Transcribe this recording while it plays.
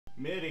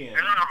Midian.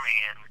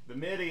 Aramean. The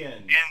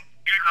Midians. In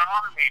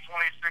Deuteronomy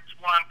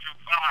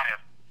 26:1-5,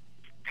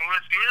 in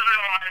which the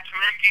Israelites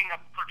making a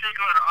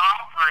particular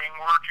offering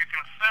were to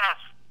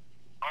confess,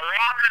 a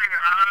wandering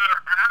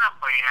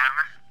Aramean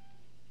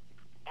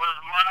was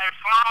my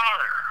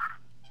father.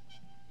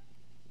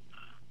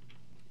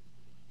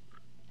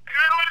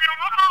 You're like your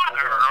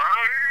father.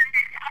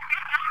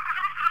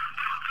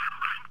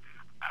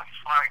 That's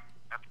funny.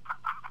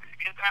 You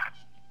get that?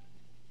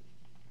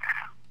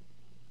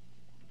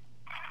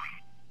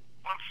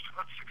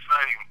 What's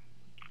exciting?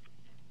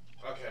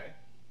 Okay.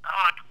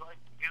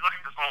 You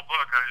like this whole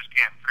book, I just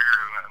can't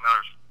figure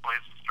another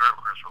place to start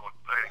where it's real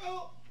exciting.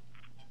 Well,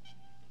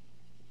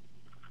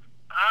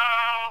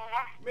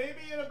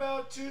 maybe in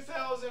about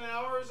 2,000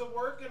 hours of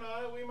working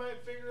on it, we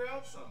might figure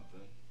out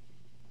something.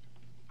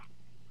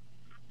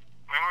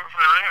 Maybe if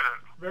I read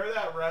it. Remember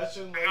that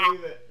Russian lady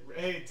that...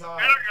 Hey,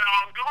 Todd. There you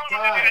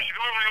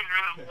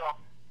go.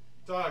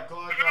 Todd,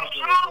 clock off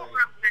for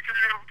a second.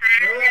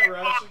 Remember that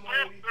Russian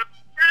lady?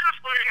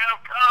 Seriously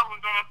have come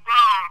to the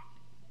throne.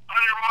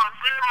 Under more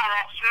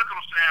favorable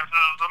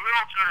circumstances, the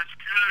military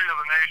security of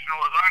the nation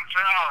was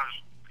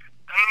unchallenged,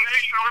 and the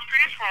nation was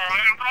peaceful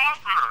and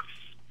prosperous.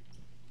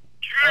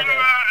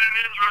 Judah and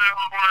Israel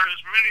were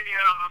as many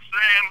as the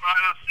sand by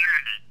the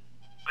sea.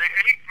 They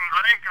ate and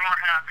drank and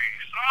were happy.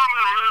 Some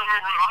that lived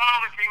over all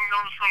the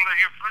kingdoms from the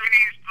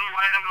Euphrates to the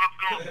land of the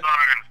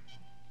Philistines,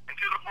 and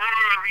to the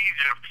border of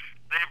Egypt.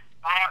 They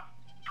brought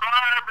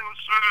tribe and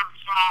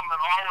served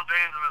Solomon all the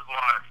days of his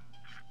life.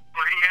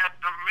 For he had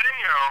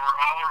dominion over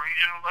all the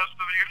region west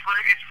of the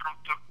Euphrates from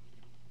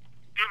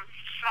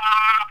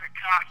Timsah to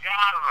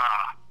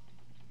Gaza,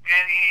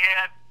 and he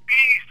had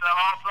peace on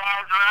all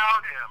sides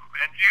around him.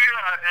 And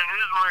Judah and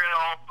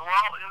Israel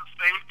dwelt in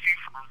safety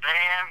from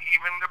Dan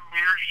even to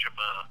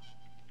Beersheba.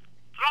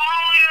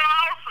 Solomon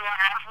also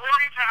had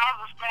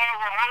 40,000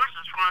 stalwart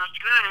horses for his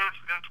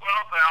chariots and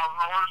 12,000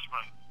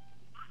 horsemen.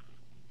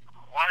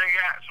 Why do you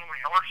got so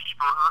many horses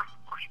for her?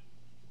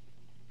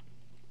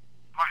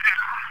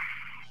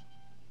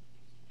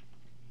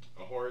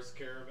 A horse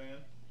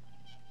caravan?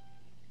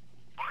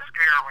 Horse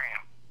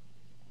caravan.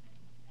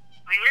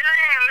 The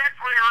area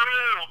electorally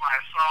ruled by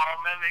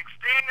Solomon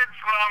extended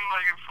from the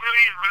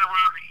Euphrates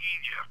River to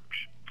Egypt.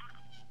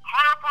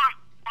 Harper's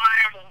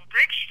Bible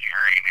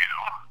Dictionary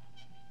now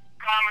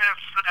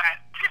comments that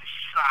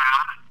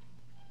Timsah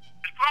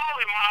is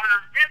probably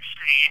modern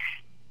Dipsy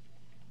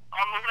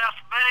on the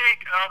west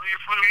bank of the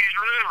Euphrates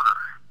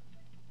River.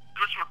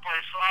 This would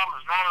place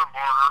Solomon's northern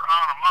border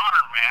on a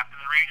modern map in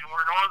the region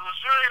where northern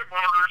Syria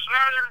borders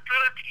southern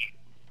Turkey.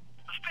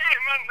 The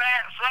statement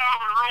that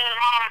Solomon ruled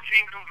all the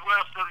kingdoms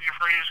west of the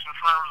Euphrates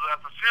confirms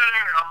that the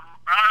Syrian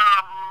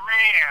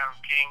Aramean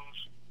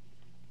kings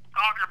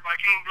conquered by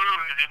King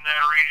David in that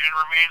region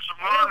remain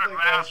subordinate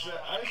vassals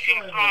to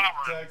King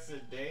Solomon.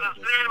 The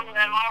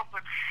Syrian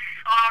also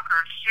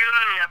conquered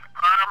Syrian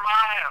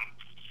Arameans.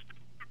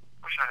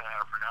 Wish I had how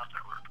to pronounce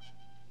that word.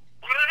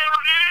 Whatever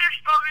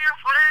east of the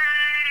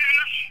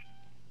Euphrates.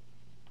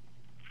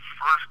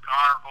 First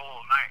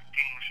Chronicle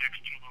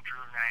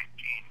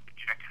 19:16-19.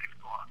 Check it if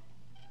you want.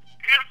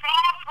 It's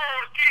possible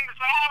that King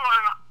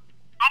Solomon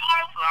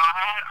also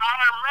had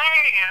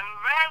Aramean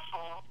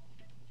vessels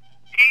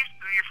east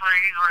of the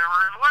Euphrates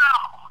River as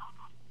well.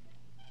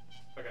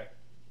 Okay.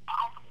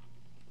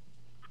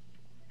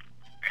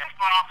 It's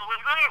possible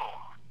too.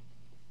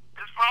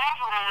 It's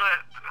possible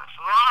that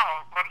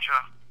Solomon, a bunch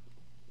of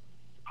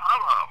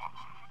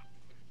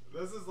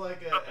This is like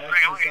an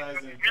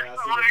exercise in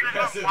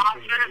passive-aggressive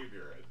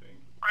behavior, I think.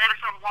 Or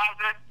something like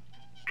that.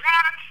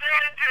 God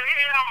said to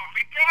him,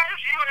 because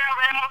you have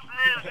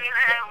houses and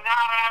have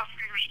not asked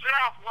for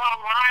yourself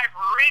long life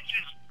or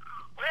riches,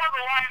 or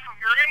the life of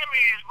your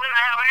enemies, but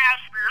have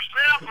asked for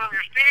yourself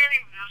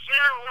understanding to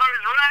discern what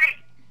is right.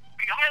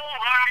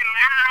 Behold, I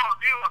now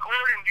do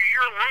according to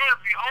your word.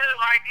 Behold,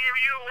 I give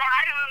you a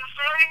wise and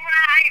discerning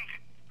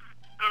mind.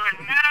 Who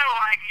is not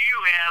like you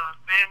have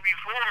been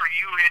before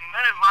you, and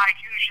none like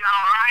you shall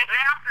rise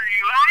after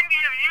you. I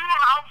give you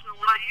also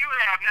what you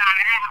have not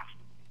asked,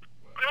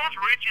 both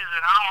riches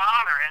and all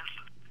honor, and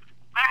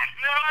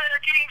no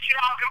other king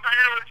shall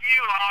compare with you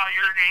all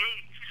your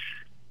days.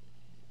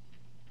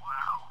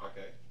 Wow.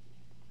 Okay.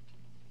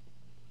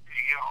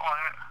 You get all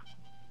that?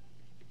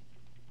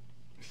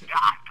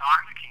 God,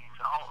 darn the King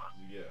Solomon.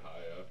 You get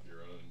high up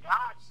your own.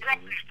 God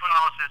kept these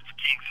promises to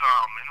King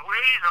Solomon in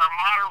ways our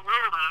modern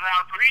world does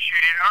not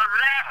appreciate or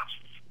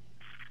grasp.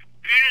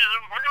 It is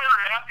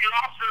important at the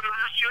offset of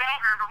this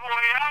chapter to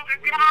point out that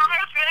God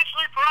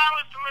essentially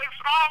promised to make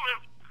Solomon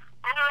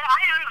one of the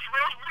wisest,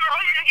 most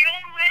brilliant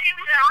young men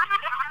ever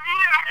to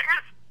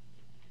earth,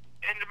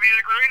 and to be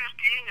the greatest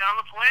king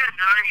on the planet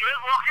during his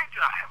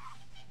lifetime.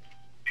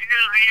 It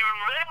is even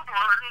more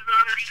important to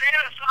understand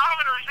that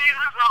Solomon received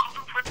this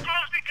offer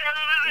just because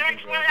of his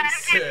excellent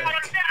attitude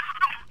toward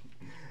God.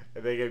 I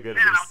think I'm going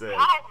to be sick.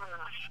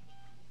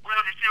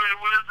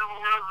 Legitimate wisdom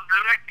was a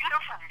direct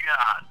gift from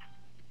God.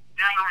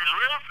 Now, it was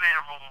real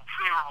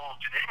favorable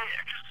to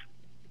X.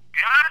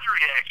 God's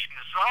reaction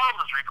to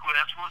Solomon's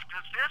request was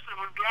consistent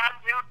with God's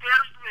New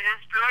Testament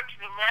instruction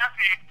in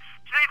Matthew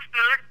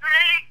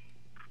 6:33.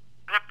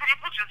 That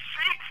people should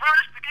seek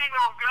first the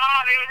kingdom of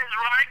God and his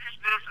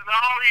righteousness, and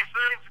all these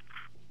things,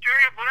 your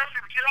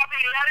blessings shall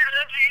be added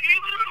unto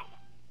you.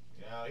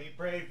 Yeah, he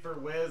prayed for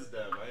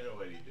wisdom. I know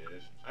what he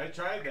did. I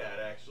tried that,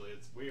 actually.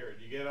 It's weird.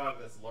 You get on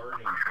this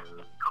learning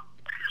curve.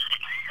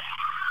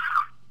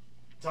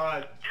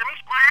 Todd,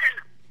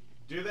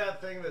 do that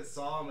thing that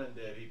Solomon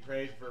did. He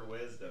prayed for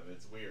wisdom.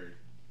 It's weird.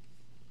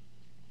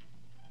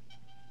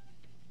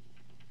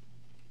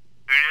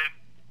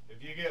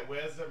 If you get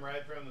wisdom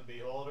right from the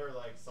beholder,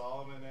 like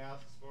Solomon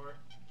asks for,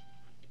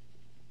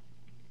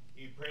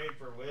 he prayed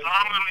for wisdom.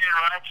 Solomon in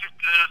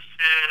righteousness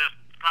is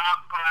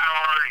top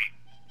priority.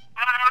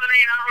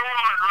 Priority number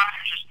one,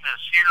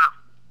 righteousness here.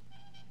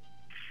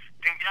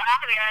 And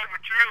God had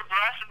material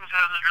blessings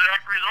as a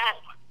direct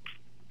result.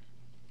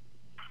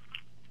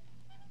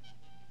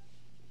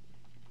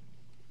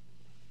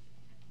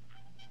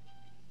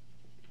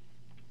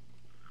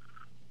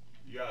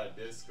 You got a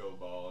disco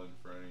ball in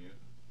front of you.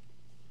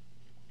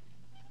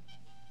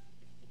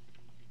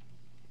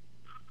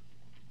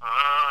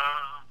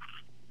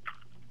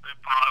 They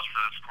pause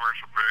for this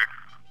commercial break.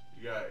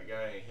 You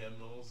got any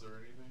hymnals or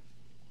anything?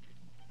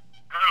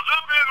 Has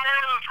it been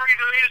more than 3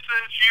 days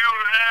since you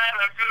had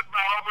a good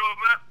bowel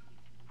movement?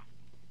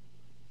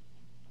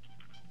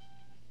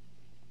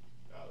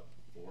 About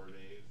 4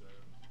 days.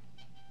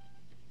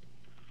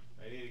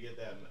 I need to get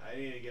that. I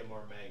need to get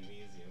more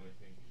magnesium, I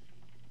think.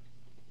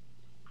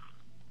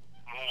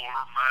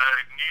 More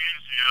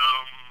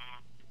magnesium.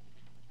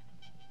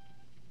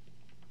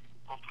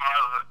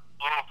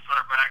 We'll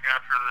start back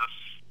after this.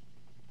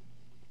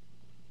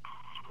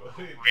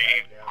 We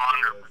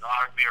ponder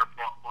pornography or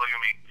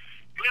polygamy.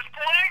 Is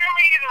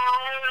polygamy the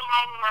rule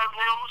among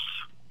Muslims?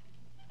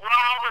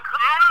 While the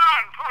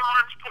Quran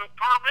permits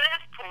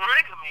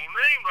polygamy,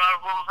 many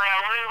Muslims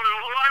have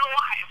only one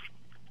wife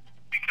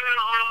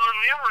because of the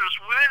numerous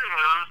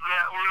widows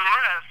that were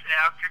left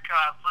after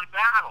costly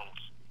battles.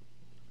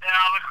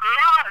 Now, the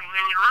Quran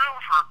made room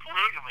for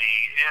polygamy,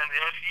 and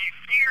if ye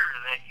fear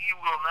that ye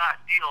will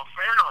not deal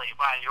fairly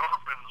by the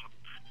orphans,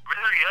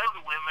 marry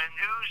other women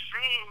who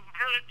seem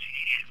good to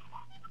you.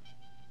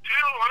 2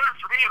 or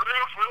 3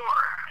 or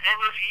 4. And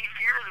if ye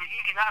fear that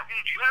ye cannot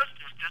do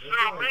justice to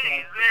so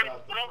many, then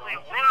only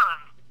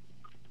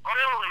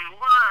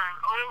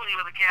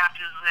of the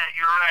captives that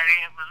your right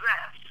hand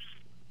possess.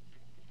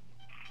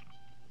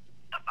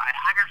 A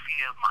biography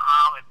of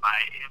Muhammad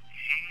by Ibn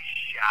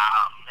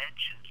Hisham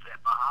mentions that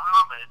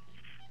Muhammad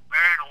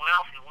married a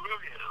wealthy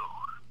widow,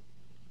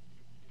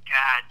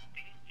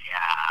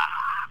 Khadijah,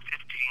 15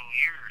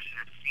 years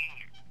his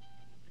senior.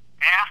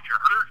 After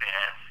her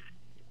death,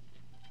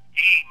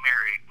 he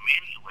married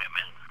many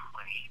women.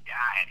 When he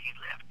died, he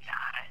left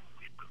 9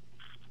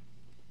 widows.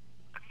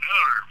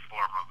 Another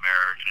form of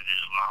marriage in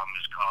Islam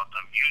is called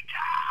the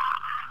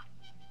mutah.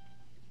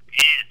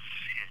 It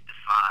is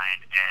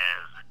defined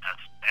as a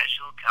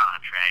special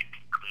contract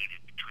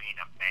concluded between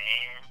a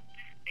man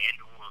and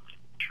a woman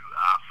to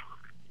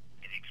offer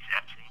an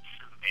acceptance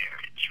of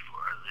marriage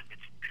for a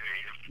limited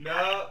period of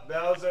time.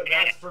 No,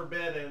 that's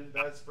forbidden.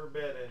 That's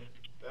forbidden.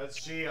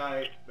 That's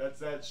Shiite. That's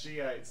that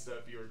Shiite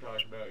stuff you were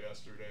talking about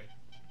yesterday.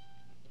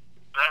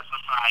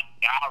 Specified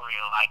dowry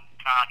like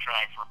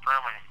contract for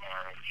permanent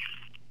marriage.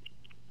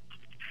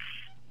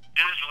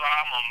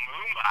 Islam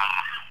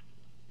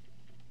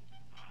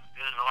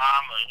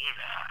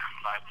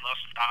by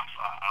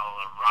Mustafa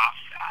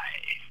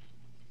al-Rafi.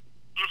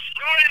 The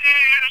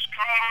Sunnis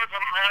call it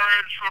a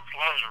marriage for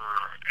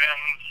pleasure,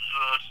 and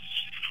the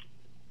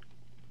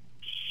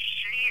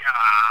Shia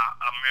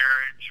a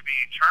marriage to be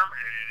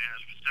terminated in a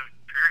specific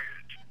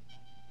period.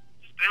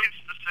 States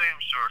the same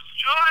source.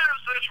 Children of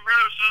such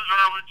marriages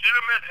are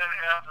legitimate and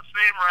have the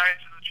same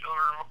rights as the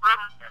children of a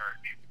permanent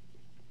marriage.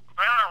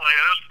 Apparently,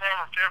 this form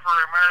of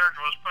temporary marriage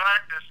was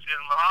practiced in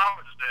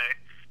Muhammad's day,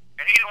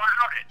 and he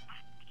allowed it.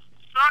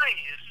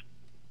 Sunnis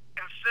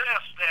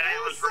insist that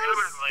it was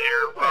prohibited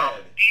later, while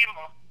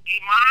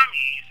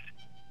Imamis,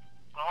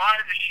 the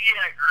largest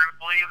Shiite group,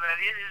 believe that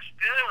it is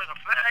still in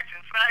effect.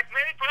 In fact,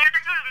 many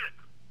practices it,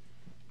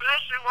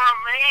 especially when a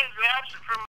man is absent from